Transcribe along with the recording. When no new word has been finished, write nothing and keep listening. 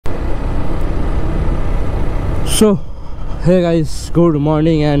So hey guys, good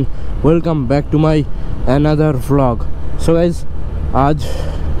morning and welcome back to my another vlog. So guys, আজ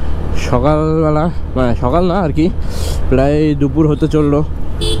সকালবেলা মানে সকাল না আর কি, প্রায় দুপুর হতে চললো,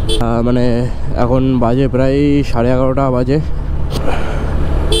 মানে এখন বাজে প্রায় 11:30 বাজে।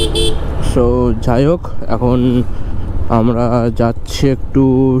 সো যাই হোক, এখন আমরা যাচ্ছি একটু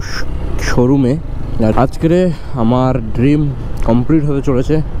শোরুমে। আজকে আমার ড্রিম কমপ্লিট হতে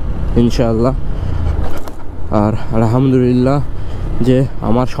চলেছে ইনশাআল্লাহ, আর আলহামদুলিল্লাহ যে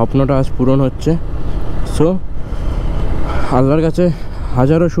আমার স্বপ্নটা আজ পূরণ হচ্ছে। সো আল্লাহর কাছে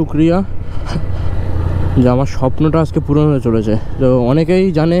হাজারো শুকরিয়া যে আমার স্বপ্নটা আজকে পূরণ হতে চলেছে। তো অনেকেই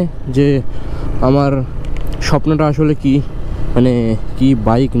জানে যে আমার স্বপ্নটা আসলে কি, মানে কি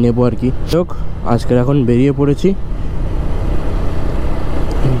বাইক নেব আর কি। হোক, আজকে এখন বেরিয়ে পড়েছি,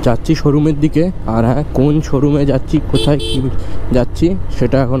 যাচ্ছি শোরুমের দিকে। আর হ্যাঁ, কোন শোরুমে যাচ্ছি, কোথায় কি যাচ্ছি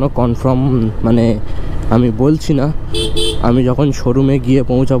সেটা এখনও কনফার্ম মানে আমি বলছি না। আমি যখন শোরুমে গিয়ে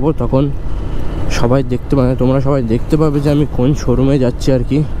পৌঁছাবো তখন সবাই দেখতে পাবে, তোমরা সবাই দেখতে পাবে যে আমি কোন শোরুমে যাচ্ছি আর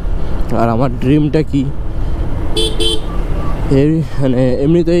কি, আর আমার ড্রিমটা কি। মানে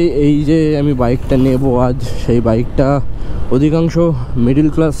এমনিতেই এই যে আমি বাইকটা নেব আজ, সেই বাইকটা অধিকাংশ মিডল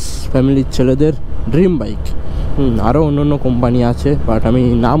ক্লাস ফ্যামিলির ছেলেদের ড্রিম বাইক। আরও অন্য অন্য কোম্পানি আছে, বাট আমি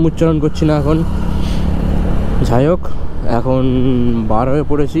নাম উচ্চারণ করছি না এখন। যাই হোক, এখন বার হয়ে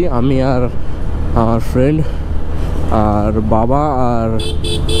পড়েছি আমি আর আমার ফ্রেন্ড আর বাবা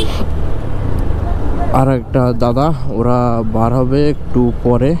আর একটা দাদা, ওরা বার হবে একটু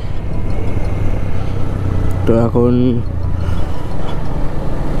পরে। তো এখন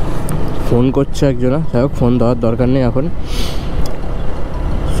ফোন করছে একজনা, যাই হোক ফোন দেওয়ার দরকার নেই এখন।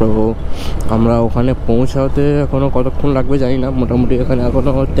 সো আমরা ওখানে পৌঁছাতে এখনও কতক্ষণ লাগবে জানি না, মোটামুটি এখানে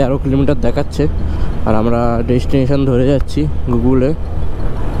এখনও 13 কিলোমিটার দেখাচ্ছে, আর আমরা ডেস্টিনেশন ধরে যাচ্ছি গুগলে।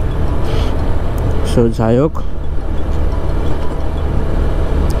 সো যাই হোক,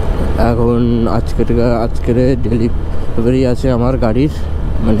 এখন আজকের ডেলিভারি আছে আমার গাড়ির,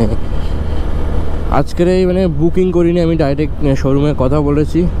 মানে আজকের এই মানে বুকিং করিনি, আমি ডাইরেক্ট শোরুমে কথা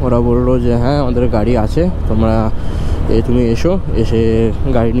বলেছি। ওরা বললো যে হ্যাঁ আমাদের গাড়ি আছে, তোমরা তুমি এসে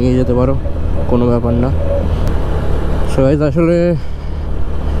গাড়ি নিয়ে যেতে পারো, কোনো ব্যাপার না। সো গাইস, আসলে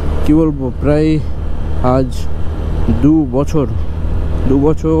কী বলবো, প্রায় আজ 2 বছর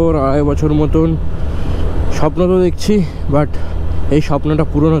 2.5 বছর মতন স্বপ্ন তো দেখছি, বাট এই স্বপ্নটা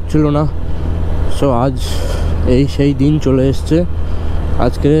পূরণ হচ্ছিল না। সো আজ সেই দিন চলে এসছে।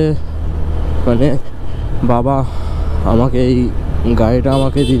 আজকে মানে বাবা আমাকে এই গাড়িটা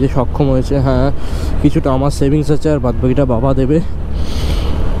আমাকে দিতে সক্ষম হয়েছে। হ্যাঁ, কিছুটা আমার সেভিংস আছে, আর বাদবাকিটা বাবা দেবে।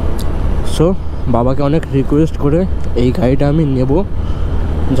 সো বাবাকে অনেক রিকোয়েস্ট করে এই গাড়িটা আমি নেব।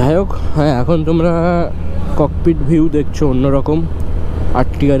 যাই হোক, হ্যাঁ এখন তোমরা ককপিট ভিউ দেখছো অন্যরকম,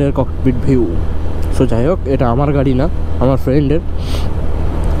 আর্টিকারের ককপিট ভিউ। সো যাই হোক, এটা আমার গাড়ি না, আমার ফ্রেন্ডের।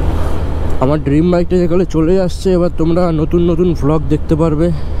 আমার ড্রিম বাইকটা যেখানে চলে আসছে, এবার তোমরা নতুন নতুন ভ্লগ দেখতে পারবে,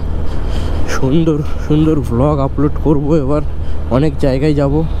 সুন্দর সুন্দর ভ্লগ আপলোড করব। এবার অনেক জায়গায়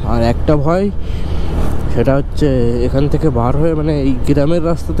যাব। আর একটা ভয়, সেটা হচ্ছে এখান থেকে বার হয়ে, মানে এই গ্রামের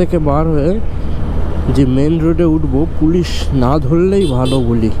রাস্তা থেকে বার হয়ে যে মেন রোডে উঠবো, পুলিশ না ধরলেই ভালো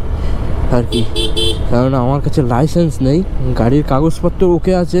বলি আর কি। কারণ আমার কাছে লাইসেন্স নেই, গাড়ির কাগজপত্র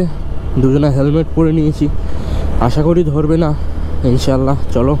ওকে আছে, দুজনে হেলমেট পরে নিয়েছি, আশা করি ধরবে না ইনশাল্লাহ।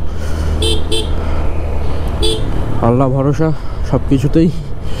 চলো, আল্লাহ ভরসা সব কিছুতেই।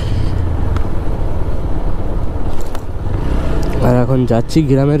 আর এখন যাচ্ছি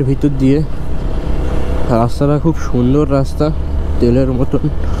গ্রামের ভিতর দিয়ে, রাস্তাটা খুব সুন্দর রাস্তা, তেলের মতন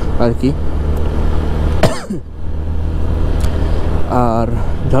আর কি। আর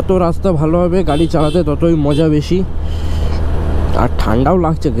যত রাস্তা ভালো হবে গাড়ি চালাতে ততই মজা বেশি, আর ঠান্ডাও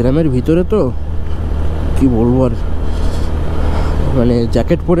লাগছে গ্রামের ভিতরে। তো কি বলবো আর, মানে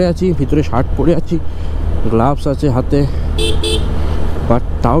জ্যাকেট পরে আছি, ভিতরে শার্ট পরে আছি, গ্লাভস আছে হাতে, বাট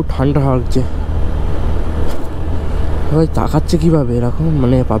তাও ঠান্ডা লাগছে। ভাই তাকাচ্ছে কীভাবে এরকম,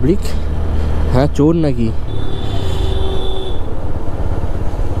 মানে পাবলিক, হ্যাঁ চোর নাকি?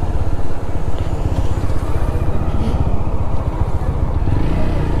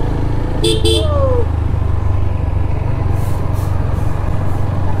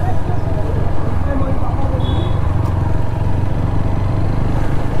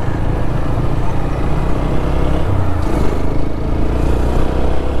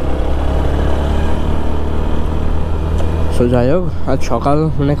 তো যাই হোক, আজ সকাল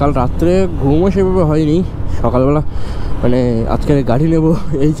মানে কাল রাত্রে ঘুমও সেভাবে হয়নি। সকালবেলা মানে আজকের গাড়ি নেব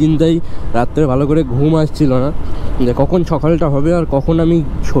এই চিন্তাই রাত্রে ভালো করে ঘুম আসছিল না, যে কখন সকালটা হবে আর কখন আমি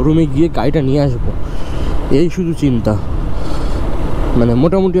শোরুমে গিয়ে গাড়িটা নিয়ে আসবো, এই শুধু চিন্তা। মানে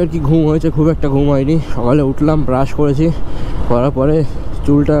মোটামুটি আর কি ঘুম হয়েছে, খুব একটা ঘুম হয়নি। সকালে উঠলাম, ব্রাশ করেছি, করার পরে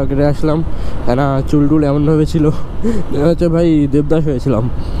চুলটা কেটে আসলাম। কেন চুল টুল এমনভাবে ছিল হচ্ছে ভাই দেবদাস হয়েছিলাম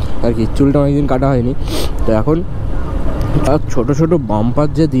আর কি, চুলটা অনেকদিন কাটা হয়নি। তো এখন আর ছোটো ছোটো বাম্পার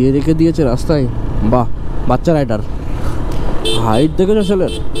যে দিয়ে রেখে দিয়েছে রাস্তায়, বাহ! বাচ্চা রাইডার, হাইট দেখেছো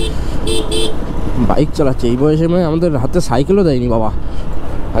ছেলের, বাইক চালাচ্ছে এই বয়সে। মানে আমাদের হাতে সাইকেলও দেয়নি বাবা,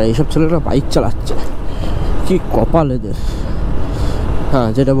 আর এইসব ছেলেরা বাইক চালাচ্ছে, কি কপাল এদের। হ্যাঁ,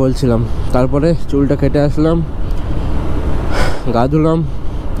 যেটা বলছিলাম, তারপরে চুলটা কেটে আসলাম, গা ধুলাম।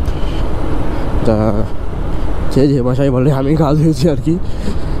 তা যে ভাষায় বলে আমি গা ধুয়েছি আর কি।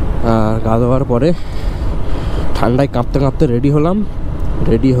 আর গা ধোয়ার পরে ঠান্ডায় কাঁপতে কাঁপতে রেডি হলাম।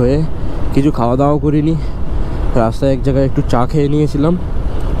 রেডি হয়ে কিছু খাওয়া দাওয়াও করিনি, রাস্তায় এক জায়গায় একটু চা খেয়ে নিয়েছিলাম।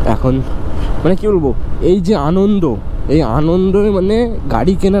 এখন মানে কী বলবো, এই যে আনন্দ, এই আনন্দই মানে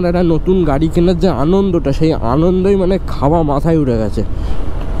গাড়ি কেনার, একটা নতুন গাড়ি কেনার যে আনন্দটা, সেই আনন্দই মানে খাওয়া মাথায় উঠে গেছে।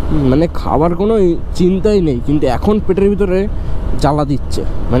 মানে খাবার কোনো চিন্তাই নেই, কিন্তু এখন পেটের ভিতরে জ্বালা দিচ্ছে,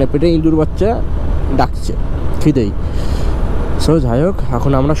 মানে পেটে ইঁদুর বাচ্চা ডাকছে খিদেই। সো যাই হোক,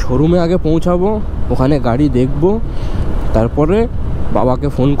 এখন আমরা শোরুমে আগে পৌঁছাবো, ওখানে গাড়ি দেখব, তারপরে বাবাকে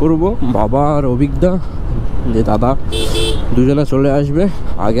ফোন করব, বাবা আর অভিজ্ঞতা যে দাদা দুজনে চলে আসবে।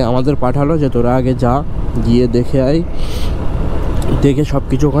 আগে আমাদের পাঠালো যে তোরা আগে যা, গিয়ে দেখে আয়, দেখে সব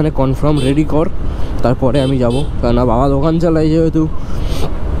কিছু ওখানে কনফার্ম রেডি কর, তারপরে আমি যাব। কেননা বাবা দোকান চালাই যেহেতু,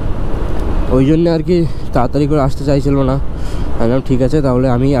 ওই জন্যে আর কি তাড়াতাড়ি করে আসতে চাইছিল না। বললাম ঠিক আছে, তাহলে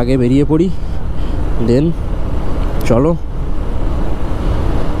আমি আগে বেরিয়ে পড়ি, দেন চলো।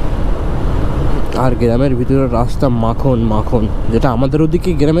 আর গ্রামের ভিতরের রাস্তা মাখন মাখন, যেটা আমাদের ওদিকে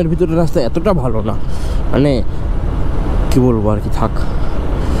গ্রামের ভিতরের রাস্তা এতটা ভালো না, মানে কি বলবো আর কি, থাক।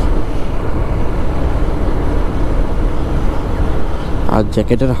 আর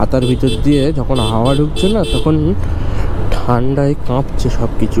জ্যাকেটের হাতার ভিতর দিয়ে যখন হাওয়া ঢুকছে না, তখন ঠান্ডায় কাঁপছে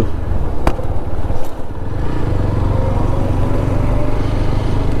সব কিছু।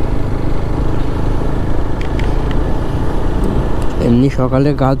 এমনি সকালে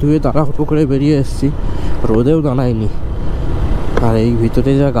গা ধুয়ে তাড়াহুড়ো করে বেরিয়ে এসেছি, রোদেও দাঁড়ায়নি। আর এই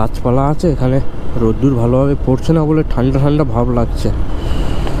ভিতরে যা গাছপালা আছে, এখানে রোদ্দুর ভালোভাবে পড়ছে না বলে ঠান্ডা ঠান্ডা ভাব লাগছে।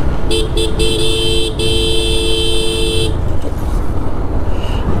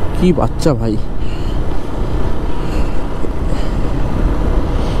 কি বাচ্চা ভাই!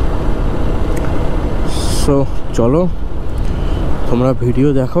 সো চলো, তোমরা ভিডিও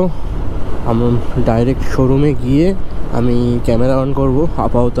দেখো। আমি ডাইরেক্ট শোরুমে গিয়ে আমি ক্যামেরা অন করব।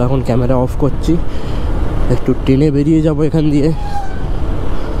 আপাতত এখন ক্যামেরা অফ করছি, একটু টেনে বেরিয়ে যাব এখান দিয়ে,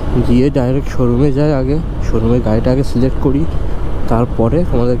 গিয়ে ডাইরেক্ট শোরুমে যাই। আগে শোরুমে গাড়িটা আগে সিলেক্ট করি, তারপরে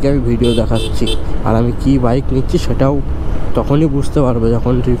তোমাদেরকে আমি ভিডিও দেখাচ্ছি। আর আমি কি বাইক নিচ্ছি সেটাও তখনই বুঝতে পারবে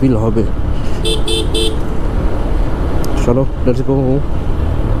যখন রিভিল হবে। চলো, let's go.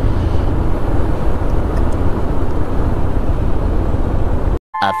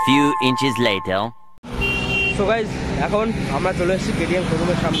 A few inches later. So guys, এখন আমরা চলে এসেছি কেটিএম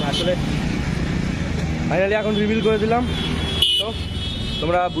শোরুমের সামনে। আসলে ফাইনালি এখন রিভিল করে দিলাম। তো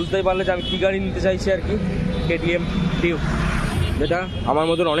তোমরা বুঝতেই পারলে যে আমি কী গাড়ি নিতে চাইছি আর কি, কেটিএম ডিউক, যেটা আমার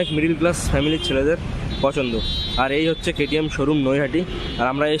মতন অনেক মিডিল ক্লাস ফ্যামিলির ছেলেদের পছন্দ। আর এই হচ্ছে কেটিএম শোরুম নৈহাটি, আর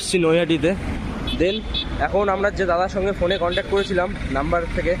আমরা এসেছি নৈহাটিতে। দেন এখন আমরা যে দাদার সঙ্গে ফোনে কন্ট্যাক্ট করেছিলাম নাম্বার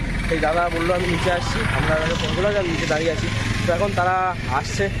থেকে, সেই দাদা বললো আমি নিচে আসছি, আমরা ফোন করলাম আমি নিচে দাঁড়িয়ে আছি। তো এখন তারা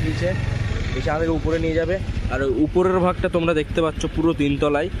আসছে নিচে, এসে আমাদেরকে উপরে নিয়ে যাবে। আর উপরের ভাগটা তোমরা দেখতে পাচ্ছ, পুরো 3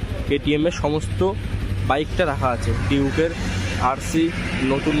 তলায় কেটিএমের সমস্ত বাইকটা রাখা আছে, ডিউকের আরসি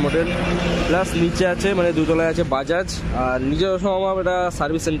নতুন মডেল, প্লাস নিচে আছে মানে 2 তলায় আছে বাজাজ। আর নিজস্ব আমার এটা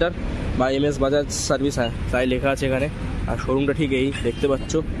সার্ভিস সেন্টার বা MS বাজাজ সার্ভিস, হ্যাঁ তাই লেখা আছে এখানে। আর শোরুমটা ঠিক এই দেখতে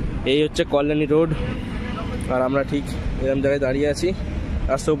পাচ্ছ, এই হচ্ছে কল্যাণী রোড। আর আমরা ঠিক এরকম জায়গায় দাঁড়িয়ে আছি।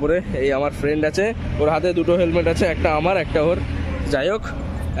 রাস্তার উপরে এই আমার ফ্রেন্ড আছে, ওর হাতে 2টো হেলমেট আছে, একটা আমার একটা ওর। যাই হোক,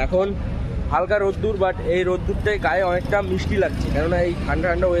 এখন হালকা রোদ্দুর, বাট এই রোদ্দুরটাই গায়ে অনেকটা মিষ্টি লাগছে, কেননা এই ঠান্ডা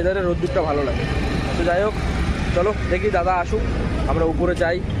ঠান্ডা ওয়েদারে রোদ্দুরটা ভালো লাগে। তো যাই হোক, চলো দেখি দাদা আসুক, আমরা উপরে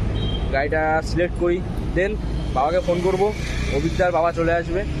যাই, গাড়িটা সিলেক্ট করি, দেন বাবাকে ফোন করব, অভিজ্ঞতার বাবা চলে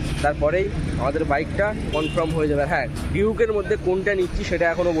আসবে, তারপরেই আমাদের বাইকটা কনফার্ম হয়ে যাবে। হ্যাঁ, ডিউকের মধ্যে কোনটা নিচ্ছি সেটা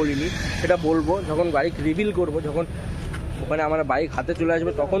এখনও বলিনি, সেটা বলবো যখন বাইক রিভিল করব, যখন ওখানে আমার বাইক হাতে চলে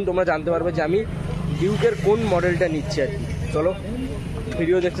আসবে, তখন তোমরা জানতে পারবে যে আমি ডিউকের কোন মডেলটা নিচ্ছি আর কি। চলো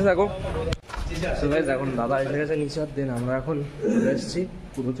ভিডিও দেখতে থাকো। সো গাইস, এখন দাদা এসে গেছে নিচে, দেন আমরা এখন চলে এসেছি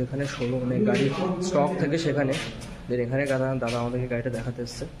পুরো যেখানে শোরুমে গাড়ি স্টক থেকে সেখানে। দেন এখানে দাদা আমাদেরকে গাড়িটা দেখাতে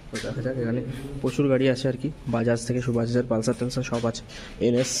এসছে। তো দেখা যাক, এখানে প্রচুর গাড়ি আছে আর কি, বাজাজ থেকে বাজাজের পালসার টালসার সব আছে।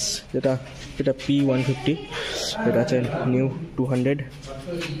 NS যেটা P150, এটা আছে নিউ 200,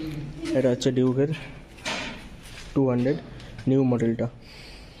 এটা হচ্ছে ডিউকের 200, নিউ মডেলটা।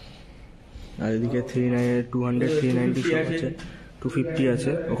 আর এদিকে 200 390 সব আছে, 250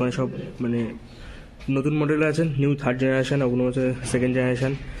 আছে, ওখানে সব মানে নতুন মডেল আছে, নিউ 3rd জেনারেশন, ওগুলো হচ্ছে 2nd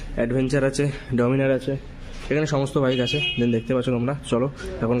জেনারেশন, অ্যাডভেঞ্চার আছে, ডমিনার আছে, এখানে সমস্ত বাইক আছে। দেন দেখতে পাচ্ছ তোমরা। চলো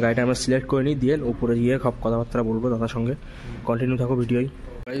এখন গাড়িটা আমরা সিলেক্ট করে নিই, দিয়ে উপরে গিয়ে সব কথাবার্তা বলবো দাদার সঙ্গে। কন্টিনিউ থাকো ভিডিওই।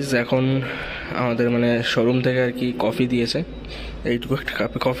 গাইস এখন আমাদের মানে শোরুম থেকে আর কি কফি দিয়েছে, এইটুকু একটা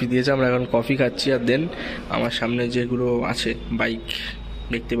কাপে কফি দিয়েছে, আমরা এখন কফি খাচ্ছি। আর দেন আমার সামনে যেগুলো আছে বাইক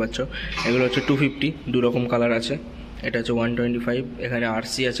দেখতে পাচ্ছ, এগুলো হচ্ছে 250, দু রকম কালার আছে। এটা হচ্ছে 125, এখানে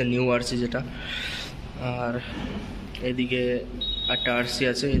আরসি আছে, নিউ আরসি যেটা। আর এদিকে একটা আরসি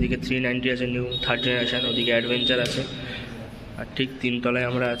আছে, এদিকে 390 আছে, নিউ 3rd জেনারেশন, ওদিকে অ্যাডভেঞ্চার আছে। আর ঠিক 3 তলায়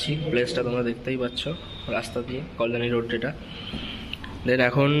আমরা আছি, প্লেসটা তোমরা দেখতেই পাচ্ছ রাস্তা দিয়ে, কল্যাণী রোড যেটা। দেন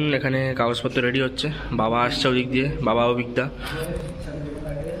এখন এখানে কাগজপত্র রেডি হচ্ছে, বাবা আসছে ওদিক দিয়ে, বাবা অভিজ্ঞতা।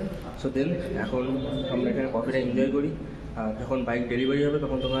 সো দেন এখন আমরা এখানে কফিটা এনজয় করি, আর যখন বাইক ডেলিভারি হবে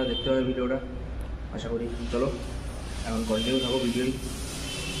তখন তোমরা দেখতে পাবে ভিডিওটা আশা করি। চলো এখন কন্টিনিউ থাকো ভিডিওই।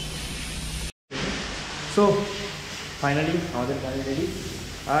 সো ফাইনালি আমাদের গাড়ি রেডি,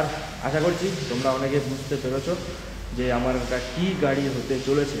 আর আশা করছি তোমরা অনেকে বুঝতে পেরেছো যে আমার কী গাড়ি হতে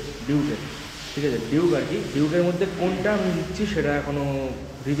চলেছে, ডিউকের। ঠিক আছে, ডিউক আর কি। ডিউকের মধ্যে কোনটা আমি নিচ্ছি সেটা এখনও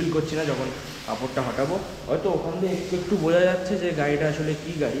রিভিল করছি না, যখন কাপড়টা হটাবো হয়তো ওখান দিয়ে একটু একটু বোঝা যাচ্ছে যে গাড়িটা আসলে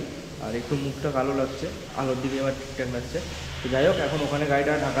কী গাড়ি। আর একটু মুখটা কালো লাগছে, আলোর দিকে এবার ঠিকঠাক লাগছে। তো যাই হোক, এখন ওখানে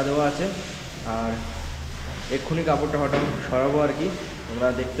গাড়িটা ঢাকা দেওয়া আছে, আর এক্ষুনি কাপড়টা সরাবো আর কি। তোমরা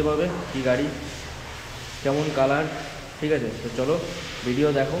দেখতে পাবে কী গাড়ি, কেমন কালার। ঠিক আছে, তো চলো ভিডিও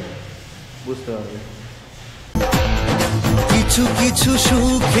দেখো, বুঝতে পারবে। কিছু কিছু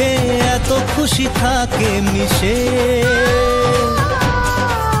সুখে এত খুশি থাকে মিশে,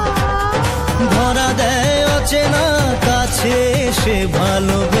 ধরা দেয় অচেনা কাছে সে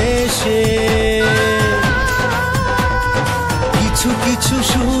ভালোবেসে। কিছু কিছু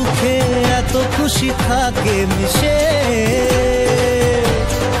সুখে এত খুশি থাকে মিশে,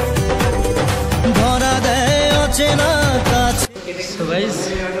 ধরা দেয় অচেনা কাছে। তো গাইস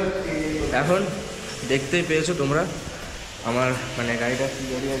এখন দেখতেই পেয়েছো তোমরা আমার মানে গাড়িটা কী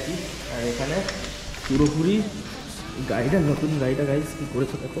গাড়ি আর কি। আর এখানে পুরোপুরি গাড়িটা নতুন গাড়িটা গাইস কী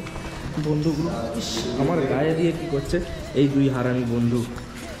করেছে দেখো, বন্ধুগুলো আমার গায়ে দিয়ে কী করছে, এই দুই হারামি বন্ধু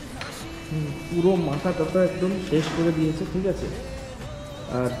পুরো মাথা টাথা একদম শেষ করে দিয়েছে। ঠিক আছে,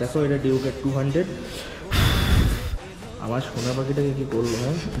 আর দেখো এটা ডিউকের 200। আমার সোনা পাখিটাকে কী করলো,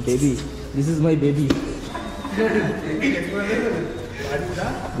 হ্যাঁ baby, this is my baby,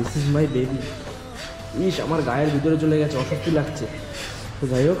 this is my baby. ইস আমার গায়ের ভিতরে চলে গেছে, অস্বস্তি লাগছে। তো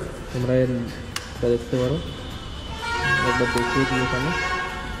যাই হোক, তোমরা এটা দেখতে পারো, একবার দেখিয়ে দিই এখানে।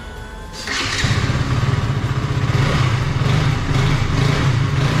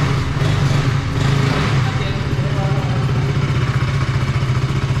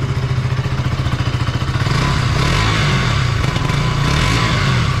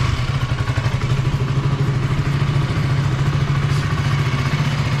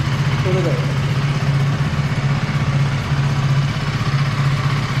 চলে যাও।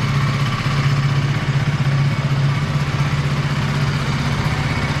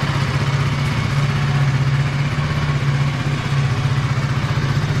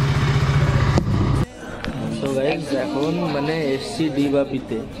 এখন মানে এসছি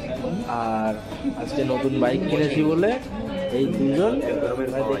ডিবাপিতে, আর আজকে নতুন বাইক কিনেছি বলে এই দুজন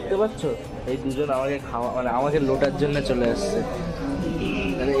দেখতে পাচ্ছ, এই দুজন আমাকে খাওয়া মানে আমাকে লোটার জন্য চলে আসছে।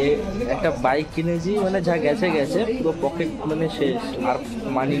 মানে একটা বাইক কিনেছি, মানে যা গেছে গেছে, পুরো পকেট মানে শেষ, আর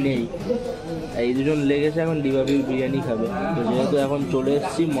মানি নেই। এই দুজন লেগেছে এখন ডিবাপি বিরিয়ানি খাবে। তো যেহেতু এখন চলে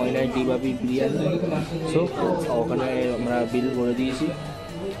এসেছি ময়নায় ডিবাপি বিরিয়ানি, সো ওখানে আমরা বিল করে দিয়েছি,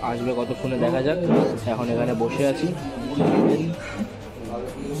 আসবে কতক্ষণে দেখা যাক। এখন এখানে বসে আছি,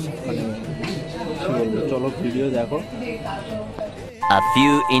 মানে কী বলবো, চলো ভিডিও দেখো। A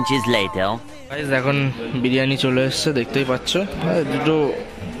few inches later. Guys এখন বিরিয়ানি চলে এসছে, দেখতেই পাচ্ছ। দুটো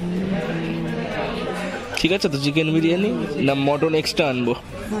ঠিক আছে তো, চিকেন বিরিয়ানি না মটন এক্সট্রা আনবো?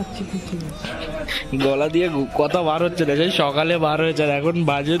 গলা দিয়ে কথা বার হচ্ছে না, সেই সকালে বার হয়েছে, আর এখন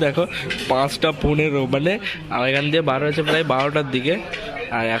বাজে দেখো 5:15, মানে আমার এখান দিয়ে বার হয়েছে প্রায় 12টার দিকে,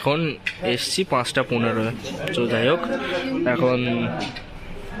 আর এখন এসছি 5:15। তো যাই হোক, এখন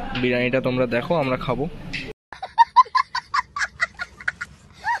বিরিয়ানিটা তোমরা দেখো, আমরা খাবো।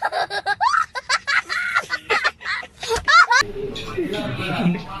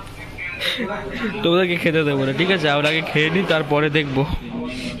 তোমাদেরকে খেতে দেবো না, ঠিক আছে? আমরা আগে খেয়ে নিই, তারপরে দেখবো।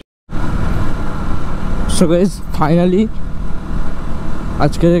 সো গাইস ফাইনালি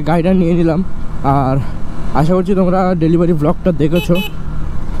আজকে গাড়িটা নিয়ে নিলাম, আর আশা করছি তোমরা ডেলিভারি ব্লগটা দেখেছো।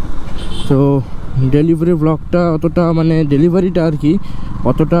 তো ডেলিভারি ব্লগটা অতটা মানে ডেলিভারিটা আর কি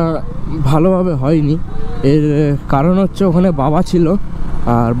অতটা ভালোভাবে হয়নি। এর কারণ হচ্ছে ওখানে বাবা ছিল,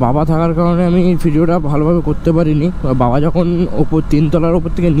 আর বাবা থাকার কারণে আমি ভিডিওটা ভালোভাবে করতে পারিনি। বাবা যখন ওপর 3 তলার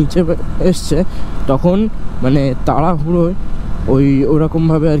ওপর থেকে নিচে এসছে তখন মানে তাড়াহুড়োয়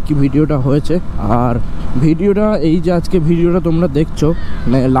ওরকমভাবে আর কি ভিডিওটা হয়েছে। আর ভিডিওটা এই যে আজকে ভিডিওটা তোমরা দেখছো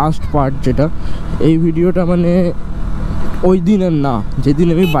মানে লাস্ট পার্ট যেটা, এই ভিডিওটা মানে ওই দিনের না, যেদিন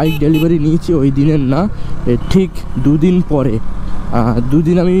আমি বাইক ডেলিভারি নিয়েছি ওই দিনের না, ঠিক 2 দিন পরে। 2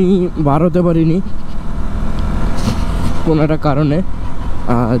 দিন আমি বার হতে পারিনি কোনো একটা কারণে।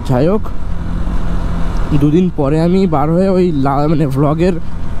 যাই হোক 2 দিন পরে আমি বার হয়ে ওই মানে ভ্লগের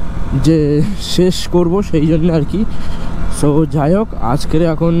যে শেষ করব সেই জন্য আর কি। সো যাই হোক আজকের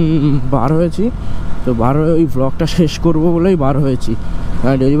এখন বার হয়েছি, তো বার হয়ে ওই ভ্লগটা শেষ করব বলেই বার হয়েছি।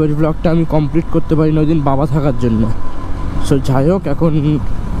 ডেলিভারি ভ্লগটা আমি কমপ্লিট করতে পারিনি ওই দিন বাবা থাকার জন্য। সো যাই হোক এখন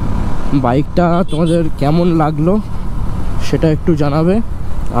বাইকটা তোমাদের কেমন লাগলো সেটা একটু জানাবে।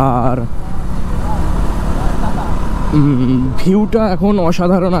 আর ভিউটা এখন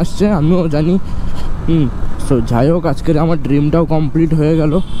অসাধারণ আসছে আমিও জানি। সো যাই হোক আজকের আমার ড্রিমটাও কমপ্লিট হয়ে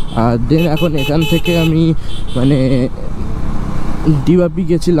গেল। আর দেন এখন এখান থেকে আমি মানে ডিবাপি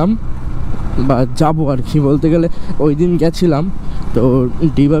গেছিলাম বা যাবো আর কি, বলতে গেলে ওই দিন গেছিলাম। তো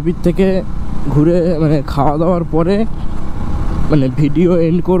ডিবাপির থেকে ঘুরে মানে খাওয়া দাওয়ার পরে মানে ভিডিও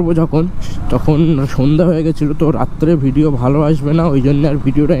এন্ড করব যখন, তখন সন্ধ্যা হয়ে গেছিলো, তো রাত্রে ভিডিও ভালো আসবে না, ওই জন্য আর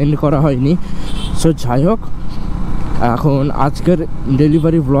ভিডিওটা এন্ড করা হয়নি। সো যাই হোক এখন আজকের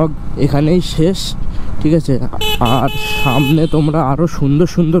ডেলিভারি ব্লগ এখানেই শেষ, ঠিক আছে। আর সামনে তোমরা আরও সুন্দর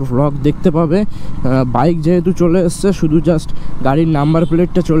সুন্দর ব্লগ দেখতে পাবে। বাইক যেহেতু চলে এসছে, শুধু জাস্ট গাড়ির নাম্বার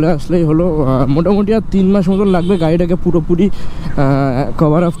প্লেটটা চলে আসলেই হলো। মোটামুটি আর 3 মাস মতন লাগবে গাড়িটাকে পুরোপুরি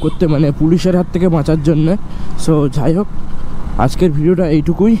কভার আপ করতে, মানে পুলিশের হাত থেকে বাঁচার জন্যে। সো যাই হোক আজকের ভিডিওটা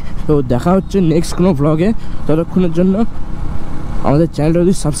এইটুকুই। তো দেখা হচ্ছে নেক্সট কোনো ব্লগে। ততক্ষণের জন্য আমাদের চ্যানেলটা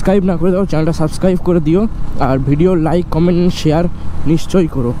যদি সাবস্ক্রাইব না করে দাও, চ্যানেলটা সাবস্ক্রাইব করে দিও। আর ভিডিও লাইক কমেন্ট শেয়ার নিশ্চয়ই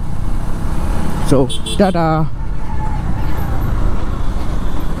করো। So tata.